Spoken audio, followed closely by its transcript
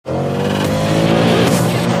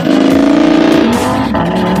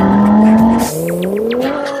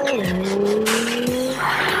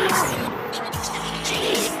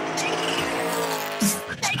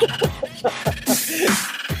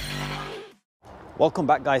Welcome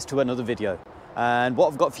back guys to another video, and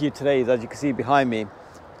what I've got for you today is, as you can see behind me,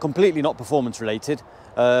 completely not performance related,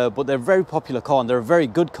 but they're a very popular car and they're a very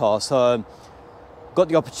good car. So got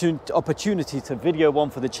the opportunity to video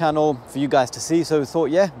one for the channel for you guys to see, so we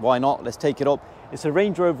thought, yeah, why not, let's take it up. It's a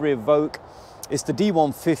Range Rover Evoque. It's the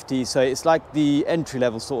D150, so it's like the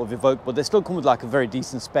entry-level sort of Evoque, but they still come with like a very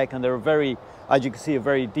decent spec, and they're a very, as you can see, a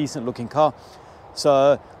very decent looking car.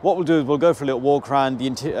 So what we'll do is we'll go for a little walk around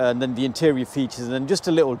and then the interior features, and then just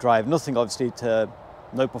a little drive. Nothing obviously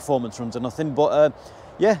no performance runs or nothing, but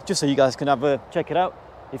yeah, just so you guys can have a check it out.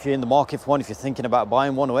 If you're in the market for one, if you're thinking about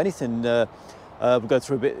buying one or anything, we'll go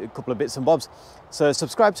through a couple of bits and bobs. So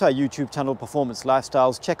subscribe to our YouTube channel, Performance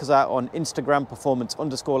Lifestyles. Check us out on Instagram,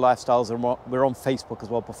 performance_lifestyles, and we're on Facebook as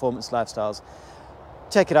well, Performance Lifestyles.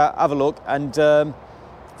 Check it out, have a look, and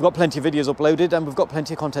we've got plenty of videos uploaded and we've got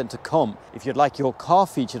plenty of content to come. If you'd like your car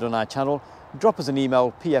featured on our channel, drop us an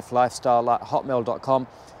email, pflifestyle@hotmail.com,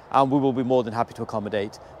 and we will be more than happy to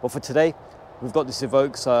accommodate. But for today, we've got this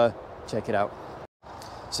Evoque, so check it out.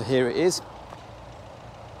 So here it is.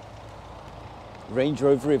 Range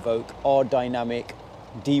Rover Evoque R-Dynamic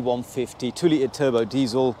D150, 2-litre turbo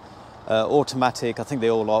diesel, automatic. I think they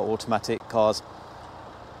all are automatic cars.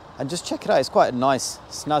 And just check it out, it's quite a nice,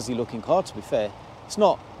 snazzy looking car, to be fair. It's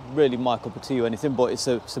not really my cup of tea or anything, but it's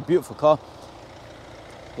a beautiful car.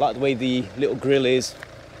 I like the way the little grille is.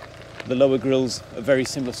 The lower grille's a very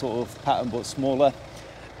similar sort of pattern, but smaller.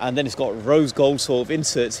 And then it's got rose gold sort of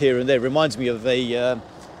inserts here and there. It reminds me of a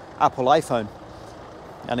Apple iPhone.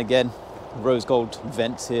 And again, rose gold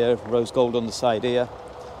vents here, rose gold on the side here.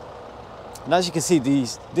 And as you can see,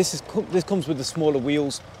 this comes with the smaller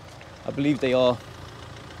wheels. I believe they are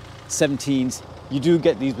 17s. You do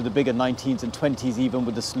get these with the bigger 19s and 20s, even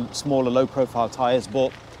with the smaller low-profile tyres.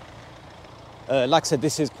 But like I said,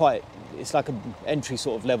 this is it's like an entry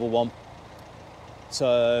sort of level one.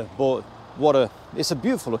 So, but it's a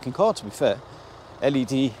beautiful looking car, to be fair.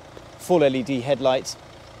 Full LED headlights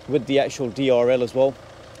with the actual DRL as well.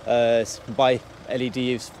 By LED,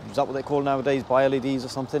 is that what they call nowadays? By LEDs or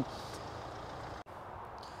something.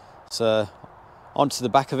 So onto the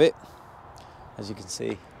back of it, as you can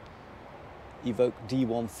see, Evoque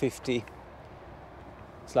D150.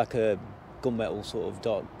 It's like a gunmetal sort of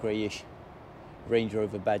dark greyish Range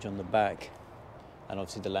Rover badge on the back, and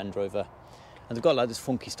obviously the Land Rover. And they've got like this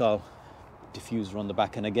funky style diffuser on the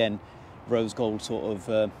back, and again rose gold sort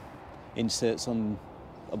of inserts on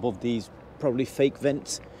above these, probably fake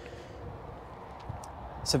vents.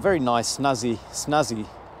 It's a very nice, snazzy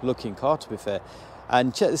looking car, to be fair.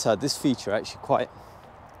 And check this out, this feature actually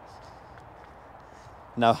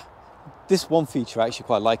this one feature I actually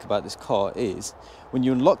quite like about this car is when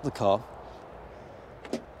you unlock the car,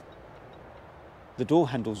 the door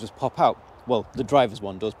handles just pop out. Well, the driver's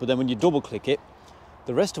one does, but then when you double click it,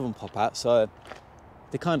 the rest of them pop out. So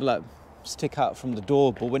they kind of like stick out from the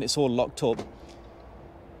door, but when it's all locked up,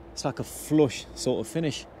 it's like a flush sort of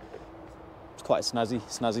finish. It's quite a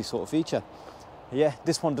snazzy sort of feature. Yeah,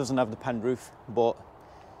 this one doesn't have the pan roof, but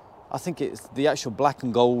I think it's the actual black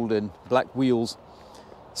and gold and black wheels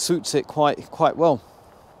suits it quite well.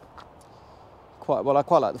 I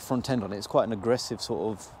quite like the front end on it. It's quite an aggressive sort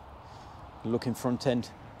of looking front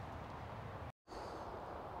end.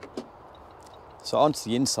 So onto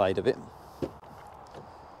the inside of it.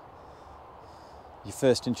 You're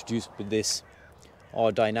first introduced with this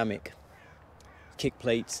R-Dynamic kick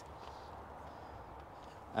plates,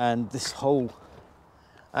 and this whole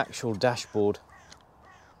actual dashboard,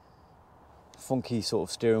 funky sort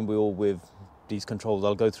of steering wheel with these controls.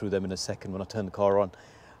 I'll go through them in a second when I turn the car on.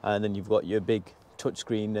 And then you've got your big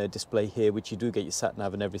touchscreen display here, which you do get your sat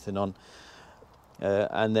nav and everything on.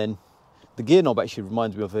 And then the gear knob actually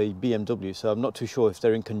reminds me of a BMW, so I'm not too sure if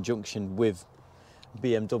they're in conjunction with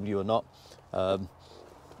BMW or not.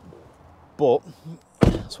 But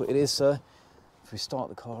that's what it is. So if we start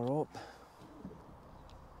the car up,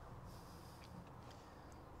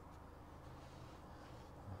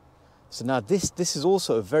 so now this is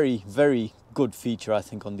also a very good feature, I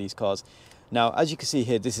think, on these cars. Now, as you can see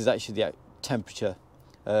here, this is actually the temperature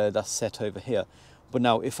that's set over here. But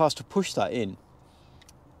now if I was to push that in,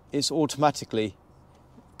 it's automatically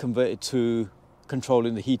converted to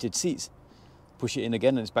controlling the heated seats. Push it in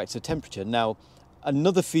again and it's back to temperature. Now,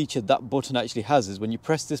 another feature that button actually has is when you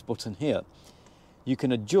press this button here, you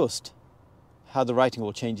can adjust how the writing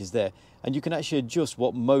all changes there, and you can actually adjust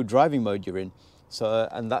what driving mode you're in. So,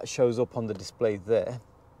 and that shows up on the display there.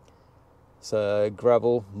 So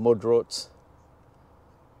gravel, mud ruts,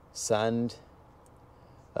 sand,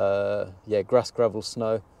 yeah, grass, gravel,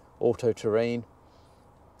 snow, auto terrain,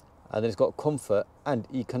 and then it's got comfort and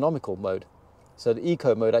economical mode. So the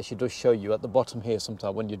eco mode actually does show you at the bottom here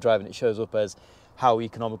sometimes when you're driving, it shows up as how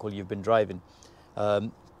economical you've been driving.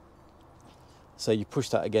 So you push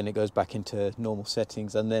that again, it goes back into normal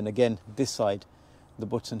settings. And then again, this side, the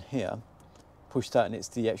button here, push that and it's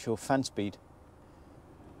the actual fan speed.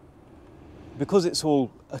 Because it's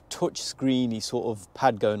all a touch screeny sort of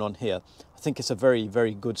pad going on here, I think it's a very,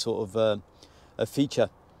 very good sort of a feature.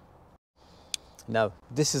 Now,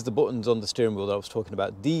 this is the buttons on the steering wheel that I was talking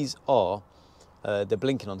about. These are, they're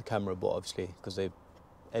blinking on the camera, but obviously because they're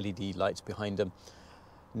LED lights behind them.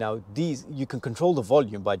 Now, these, you can control the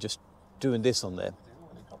volume by just doing this on there.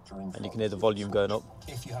 And you can hear the volume going up.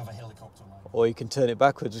 If you have a helicopter line. Or you can turn it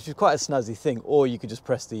backwards, which is quite a snazzy thing. Or you could just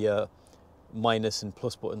press the minus and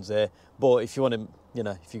plus buttons there. But if you want to, you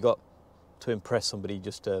know, if you got to impress somebody,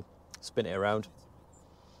 just spin it around.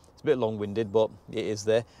 It's a bit long-winded, but it is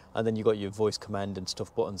there. And then you got your voice command and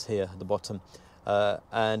stuff buttons here at the bottom.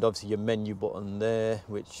 And obviously your menu button there,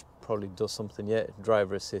 which probably does something yet.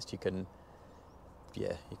 Driver assist, you can,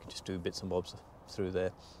 yeah, you can just do bits and bobs through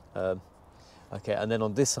there. Okay, and then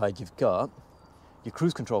on this side you've got your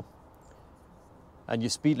cruise control and your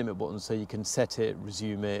speed limit button, so you can set it,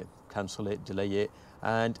 resume it, cancel it, delay it,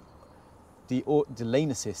 and the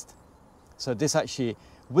lane assist. So this actually,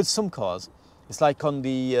 with some cars, it's like on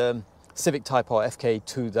the Civic Type R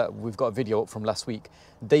FK2 that we've got a video up from last week,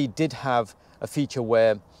 they did have a feature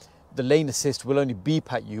where the lane assist will only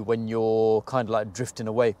beep at you when you're kind of like drifting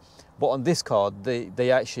away. But on this car,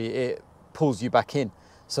 they actually, it pulls you back in.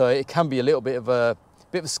 So it can be a little bit of a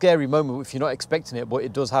scary moment if you're not expecting it, but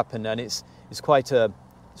it does happen, and it's quite a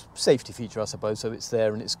safety feature, I suppose. So it's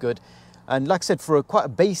there and it's good. And like I said, for quite a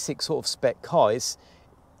basic sort of spec car, it's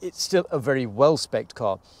still a very well spec'd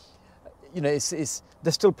car. You know,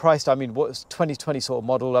 they're still priced. I mean, what's 2020 sort of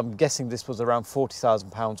model? I'm guessing this was around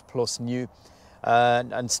 £40,000 plus new,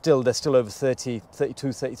 and still they're still over 32,000,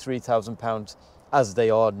 £33,000 as they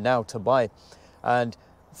are now to buy. And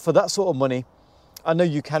for that sort of money, I know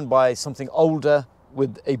you can buy something older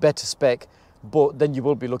with a better spec, but then you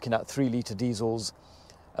will be looking at 3-litre diesels,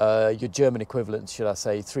 your German equivalents, should I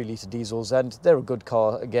say, 3-litre diesels, and they're a good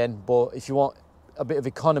car again. But if you want a bit of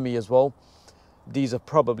economy as well, these are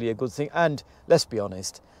probably a good thing. And let's be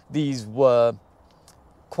honest, these were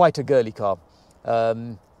quite a girly car.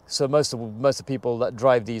 So most of the people that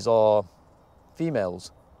drive these are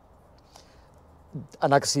females,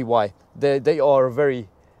 and I can see why. They are a very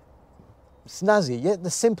snazzy, yet they're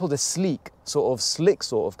simple, they're sleek, sort of slick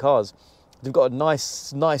sort of cars. They've got a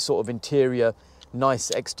nice sort of interior, nice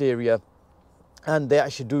exterior, and they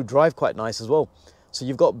actually do drive quite nice as well. So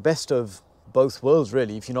you've got best of both worlds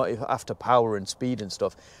really, if you're not after power and speed and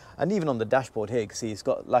stuff. And even on the dashboard here, you can see it's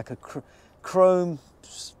got like a chrome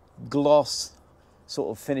gloss sort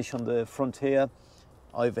of finish on the front here.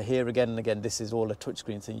 Over here again and again, this is all a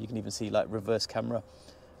touchscreen thing. You can even see like reverse camera.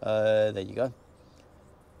 There you go.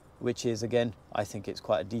 Which is, again, I think it's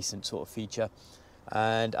quite a decent sort of feature.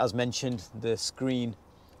 And as mentioned, the screen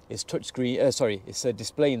is touchscreen, it's a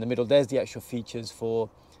display in the middle. There's the actual features for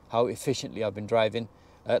how efficiently I've been driving.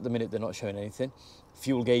 At the minute, they're not showing anything.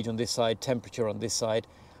 Fuel gauge on this side, temperature on this side.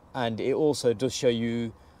 And it also does show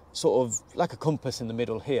you sort of like a compass in the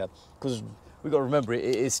middle here, because we've got to remember it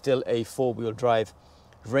is still a 4-wheel drive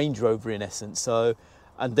Range Rover in essence. So,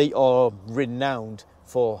 and they are renowned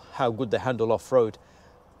for how good they handle off-road.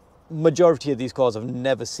 Majority of these cars have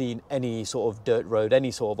never seen any sort of dirt road,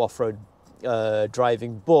 any sort of off-road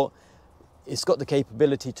driving, but it's got the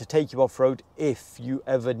capability to take you off-road if you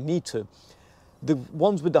ever need to. The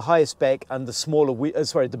ones with the higher spec and the smaller,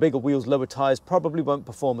 the bigger wheels, lower tires probably won't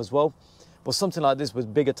perform as well. But something like this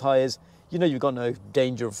with bigger tires, you know, you've got no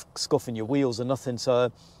danger of scuffing your wheels or nothing.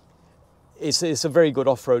 So it's a very good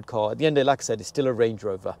off-road car. At the end of the day, like I said, it's still a Range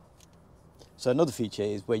Rover. So another feature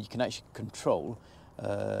is where you can actually control.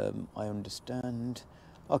 I understand.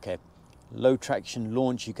 Okay, low traction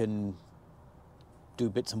launch, you can do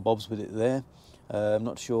bits and bobs with it there. I'm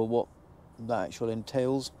not sure what that actually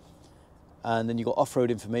entails. And then you've got off-road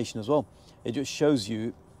information as well. It just shows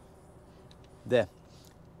you there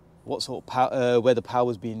what sort of power, where the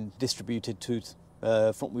power's been distributed to,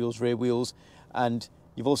 front wheels, rear wheels, and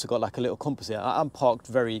you've also got like a little compass here. I'm parked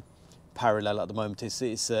very parallel at the moment.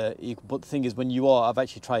 But the thing is, when you are, I've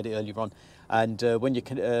actually tried it earlier on, and when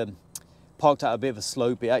you're parked at a bit of a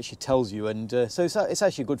slope, it actually tells you, and so it's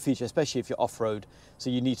actually a good feature, especially if you're off-road. So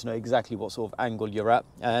you need to know exactly what sort of angle you're at,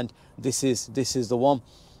 and this is the one.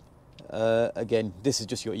 Again, this is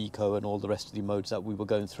just your eco and all the rest of the modes that we were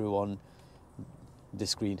going through on this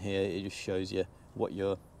screen here. It just shows you what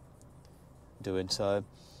you're doing. So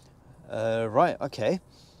right, okay.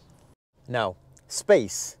 Now,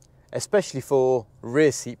 space. especially for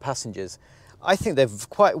rear seat passengers. I think they've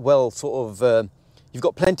quite well sort of, you've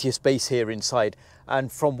got plenty of space here inside.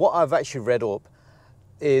 And from what I've actually read up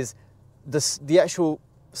is the actual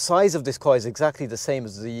size of this car is exactly the same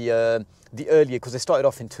as the earlier, because they started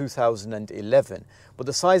off in 2011, but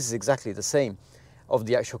the size is exactly the same of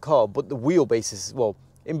the actual car, but the wheelbase is, well,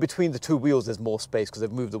 in between the two wheels there's more space because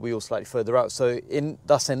they've moved the wheels slightly further out, so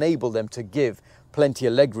that's enabled them to give plenty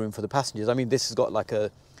of leg room for the passengers. I mean, this has got like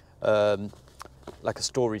a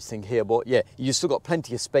storage thing here, but yeah, you've still got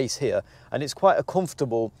plenty of space here, and it's quite a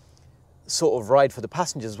comfortable sort of ride for the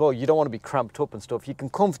passengers as well. You don't want to be cramped up and stuff. You can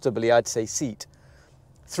comfortably, I'd say, seat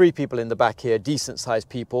 3 people in the back here, decent sized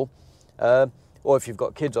people, or if you've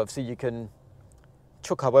got kids, obviously you can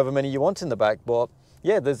chuck however many you want in the back. But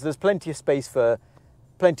yeah, there's plenty of space for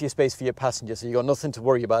your passengers, so you've got nothing to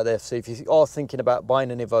worry about there. So if you are thinking about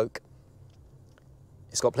buying an Evoque,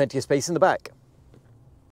 it's got plenty of space in the back.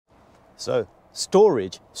 So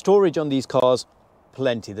storage on these cars,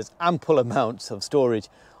 plenty. There's ample amounts of storage.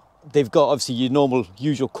 They've got obviously your normal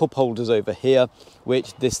usual cup holders over here,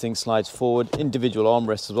 which this thing slides forward, individual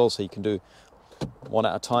armrests as well, so you can do one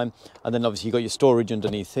at a time. And then obviously you've got your storage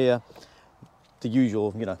underneath here, the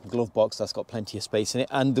usual, you know, glove box that's got plenty of space in it.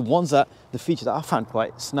 And the feature that I found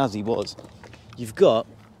quite snazzy was you've got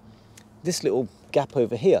this little gap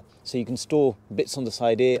over here, so you can store bits on the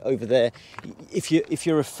side here, over there. If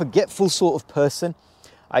you're a forgetful sort of person,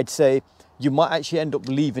 I'd say you might actually end up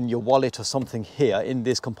leaving your wallet or something here in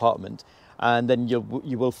this compartment, and then you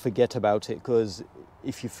will forget about it, because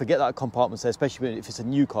if you forget that compartment, especially if it's a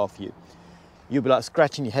new car for you, you'll be like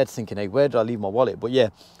scratching your head thinking, hey, where did I leave my wallet? But yeah,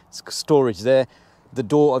 storage there. The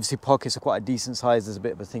door, obviously pockets are quite a decent size. There's a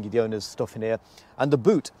bit of a thingy, the owner's stuff in here. And the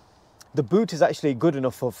boot is actually good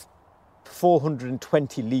enough for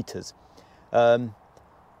 420 litres.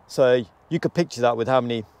 So you could picture that with how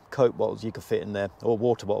many Coke bottles you could fit in there, or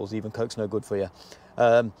water bottles. Even Coke's no good for you.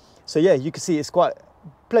 So yeah, you can see it's quite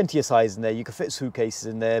plenty of size in there. You can fit suitcases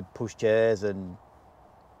in there, push chairs and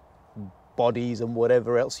bodies and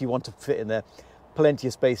whatever else you want to fit in there. Plenty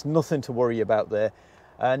of space, nothing to worry about there.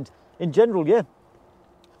 And in general, yeah,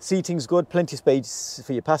 seating's good, plenty of space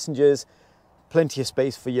for your passengers, plenty of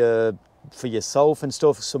space for yourself and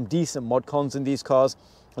stuff. Some decent mod cons in these cars.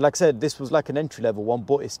 And like I said, this was like an entry-level one,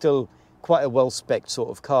 but it's still quite a well-spec'd sort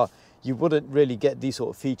of car. You wouldn't really get these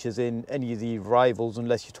sort of features in any of the rivals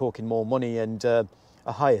unless you're talking more money and a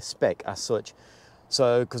higher spec as such.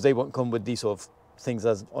 So, because they won't come with these sort of things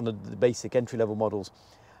as on the basic entry-level models.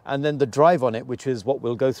 And then the drive on it, which is what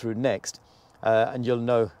we'll go through next, and you'll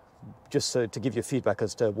know, just so to give you feedback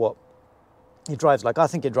as to what it drives like. I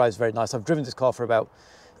think it drives very nice. I've driven this car for about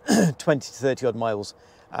 20 to 30 odd miles,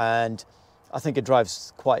 and I think it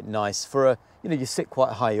drives quite nice for a, you know, you sit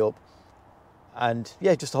quite high up, and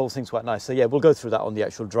yeah, just the whole thing's quite nice. So yeah, we'll go through that on the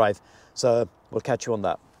actual drive, so we'll catch you on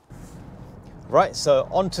that. Right, so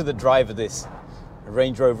onto the drive of this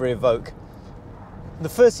Range Rover Evoque. The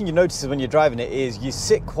first thing you notice is when you're driving it is you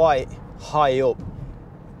sit quite high up,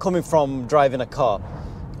 coming from driving a car,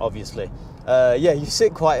 obviously. Yeah, you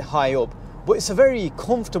sit quite high up, but it's a very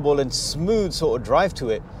comfortable and smooth sort of drive to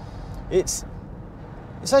it. It's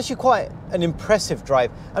actually quite an impressive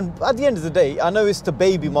drive. And at the end of the day, I know it's the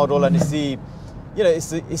baby model and it's the, you know, it's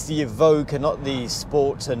the Evoque and not the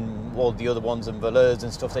Sport and all the other ones and Velours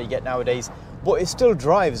and stuff that you get nowadays, but it still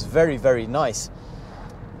drives very, very nice.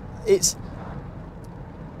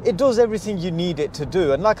 It does everything you need it to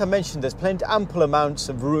do, and like I mentioned, there's ample amounts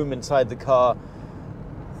of room inside the car,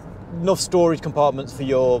 enough storage compartments for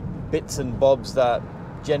your bits and bobs that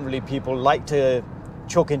generally people like to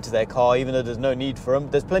chuck into their car, even though there's no need for them.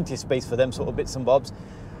 There's plenty of space for them sort of bits and bobs.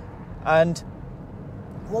 And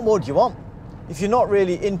what more do you want? If you're not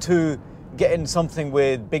really into getting something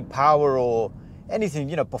with big power or anything,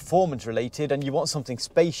 you know, performance related, and you want something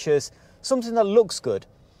spacious, something that looks good,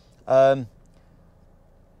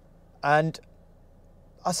 and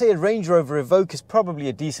I say a Range Rover Evoque is probably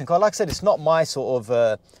a decent car. Like I said, it's not my sort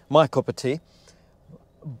of my cup of tea,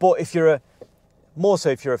 but if you're more so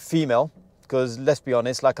if you're a female, because let's be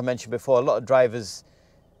honest, like I mentioned before, a lot of drivers,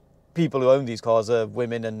 people who own these cars are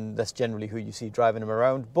women, and that's generally who you see driving them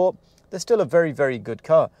around, but they're still a very, very good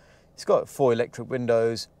car. It's got 4 electric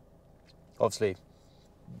windows, obviously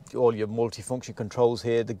all your multi-function controls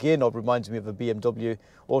here. The gear knob reminds me of a BMW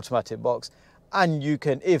automatic box, and you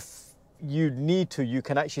can, if you need to, you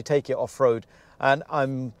can actually take it off-road, and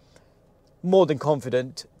I'm more than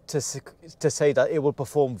confident to say that it will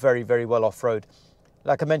perform very, very well off-road.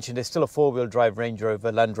 Like I mentioned, it's still a 4-wheel drive Range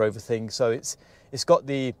Rover, Land Rover thing, so it's got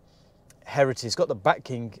the heritage, it's got the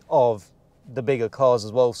backing of the bigger cars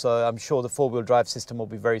as well, so I'm sure the four-wheel drive system will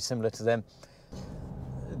be very similar to them.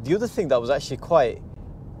 The other thing that was actually quite,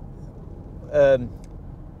 I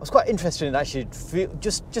was quite interested in actually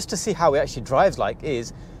just to see how it actually drives like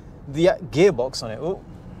is the gearbox on it. Oh,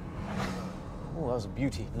 that was a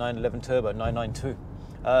beauty. 911 turbo, 992.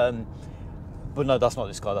 But no, that's not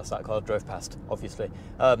this car, that's that car I drove past, obviously.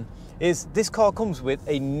 Is this car comes with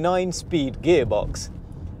a 9-speed gearbox.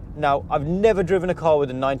 Now, I've never driven a car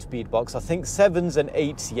with a 9-speed box. I think 7s and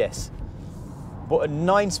 8s, yes. But a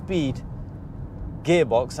 9-speed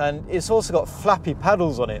gearbox, and it's also got flappy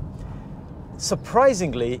paddles on it.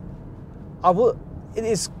 Surprisingly,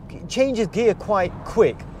 it changes gear quite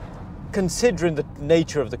quick, considering the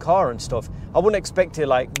nature of the car and stuff. I wouldn't expect it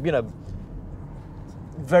like, you know,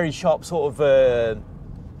 very sharp sort of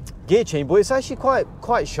gear change, but it's actually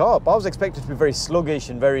quite sharp. I was expecting it to be very sluggish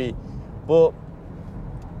and but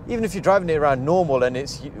even if you're driving it around normal and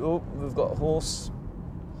it's, oh, we've got a horse.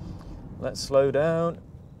 Let's slow down.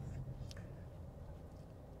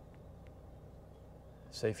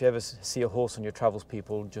 So if you ever see a horse on your travels,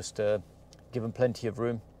 people, just give them plenty of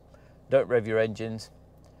room. Don't rev your engines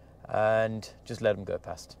and just let them go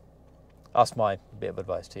past. That's my bit of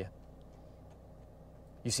advice to you.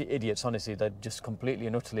 You see idiots, honestly, they just completely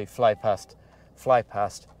and utterly fly past,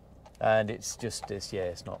 and it's just this, yeah,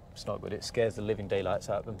 it's not good. It scares the living daylights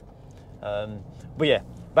out of them. But yeah,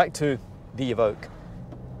 back to the Evoque.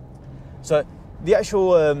 So the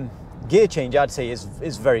actual gear change, I'd say,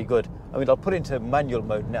 is very good. I mean, I'll put it into manual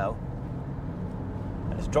mode now,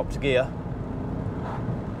 and it's dropped to gear.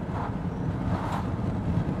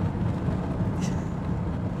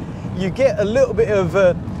 You get a little bit of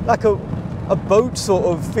like a boat sort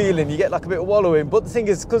of feeling. You get like a bit of wallowing, but the thing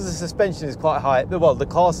is, because the suspension is quite high, well, the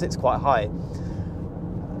car sits quite high,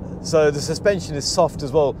 so the suspension is soft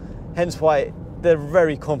as well, hence why they're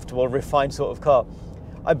very comfortable, refined sort of car.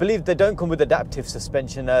 I believe they don't come with adaptive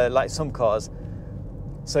suspension like some cars,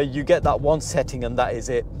 so you get that one setting and that is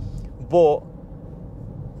it, but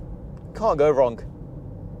can't go wrong.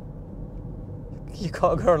 You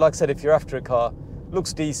can't go wrong. Like I said, if you're after a car,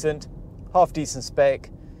 looks decent, half decent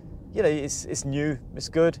spec, you know, it's new, it's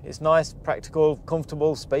good, it's nice, practical,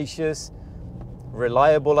 comfortable, spacious,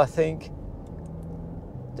 reliable, I think.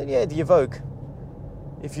 Then yeah, the Evoque,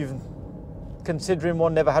 if you're considering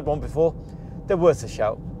one, never had one before, they're worth a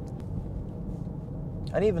shout.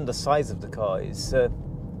 And even the size of the car is,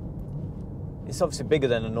 it's obviously bigger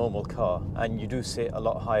than a normal car, and you do sit a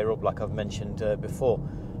lot higher up, like I've mentioned before,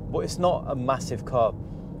 but it's not a massive car.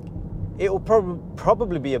 It will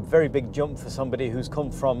probably be a very big jump for somebody who's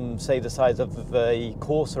come from, say, the size of a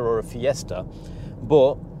Corsa or a Fiesta.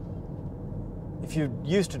 But if you're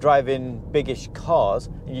used to driving biggish cars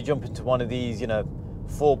and you jump into one of these, you know,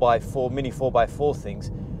 4x4, mini 4x4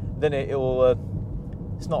 things, then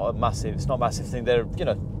it's not a massive thing. They're, you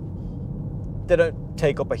know, they don't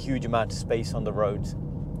take up a huge amount of space on the roads.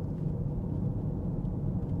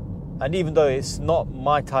 And even though it's not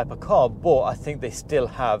my type of car, but I think they still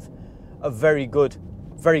have a very good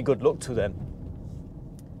look to them,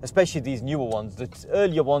 especially these newer ones. The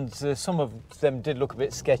earlier ones, some of them did look a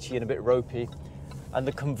bit sketchy and a bit ropey, and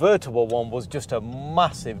the convertible one was just a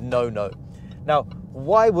massive no-no. Now,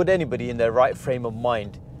 why would anybody in their right frame of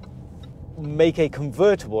mind make a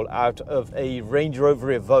convertible out of a Range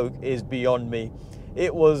Rover Evoque is beyond me.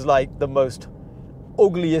 It was like the most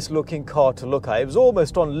ugliest looking car to look at. It was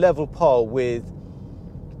almost on level par with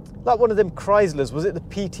like one of them Chryslers. Was it the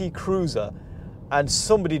PT Cruiser? And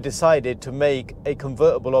somebody decided to make a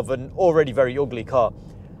convertible of an already very ugly car.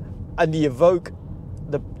 And the Evoque,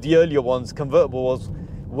 the earlier ones, convertibles,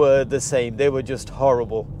 were the same. They were just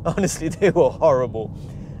horrible. Honestly, they were horrible.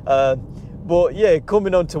 But yeah,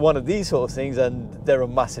 coming on to one of these sort of things, and they're a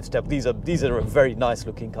massive step. These are a very nice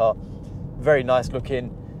looking car. Very nice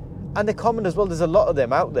looking. And they're common as well. There's a lot of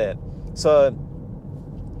them out there. So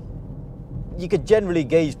you could generally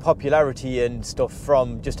gauge popularity and stuff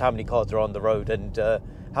from just how many cars are on the road and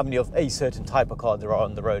how many of a certain type of car there are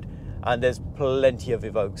on the road. And there's plenty of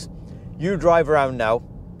Evoques. You drive around now.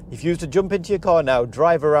 If you used to jump into your car now,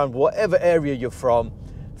 drive around whatever area you're from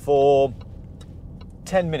for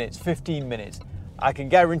 10 minutes, 15 minutes. I can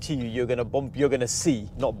guarantee you, you're going to see,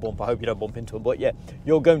 not bump, I hope you don't bump into them, but yeah,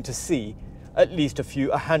 you're going to see at least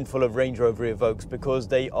a handful of Range Rover Evoques because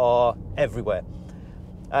they are everywhere.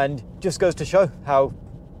 And just goes to show how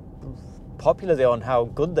popular they are and how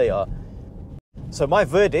good they are. So my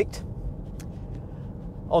verdict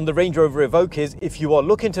on the Range Rover Evoque is, if you are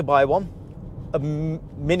looking to buy one, a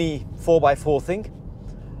mini 4x4 thing,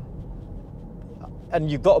 and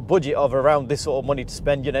you've got a budget of around this sort of money to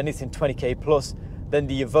spend, you know, anything 20k plus, then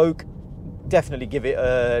the Evoque definitely give it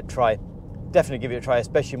a try. Definitely give it a try,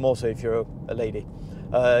 especially more so if you're a lady.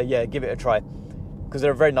 Yeah, give it a try, because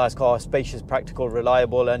they're a very nice car, spacious, practical,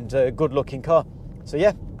 reliable, and good looking car. So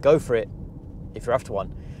yeah, go for it if you're after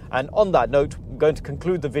one. And on that note, I'm going to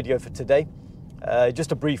conclude the video for today.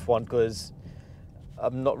 Just a brief one, because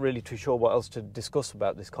I'm not really too sure what else to discuss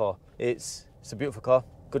about this car. It's a beautiful car,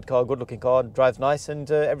 good looking car, drives nice, and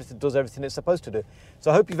does everything it's supposed to do.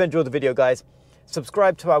 So I hope you've enjoyed the video, guys.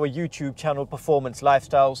 Subscribe to our YouTube channel, Performance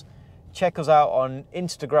Lifestyles. Check us out on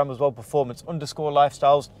Instagram as well,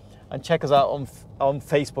 performance_lifestyles, and check us out on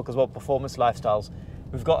Facebook as well, Performance Lifestyles.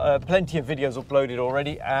 We've got plenty of videos uploaded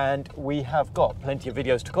already, and we have got plenty of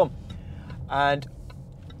videos to come. And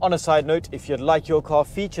on a side note, if you'd like your car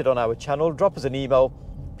featured on our channel, drop us an email,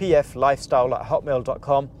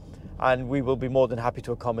 pflifestyle@hotmail.com, and we will be more than happy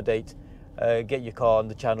to accommodate, get your car on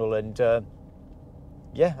the channel, and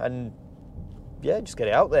just get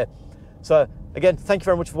it out there. So again, thank you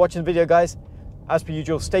very much for watching the video, guys. As per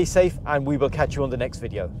usual, stay safe, and we will catch you on the next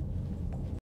video.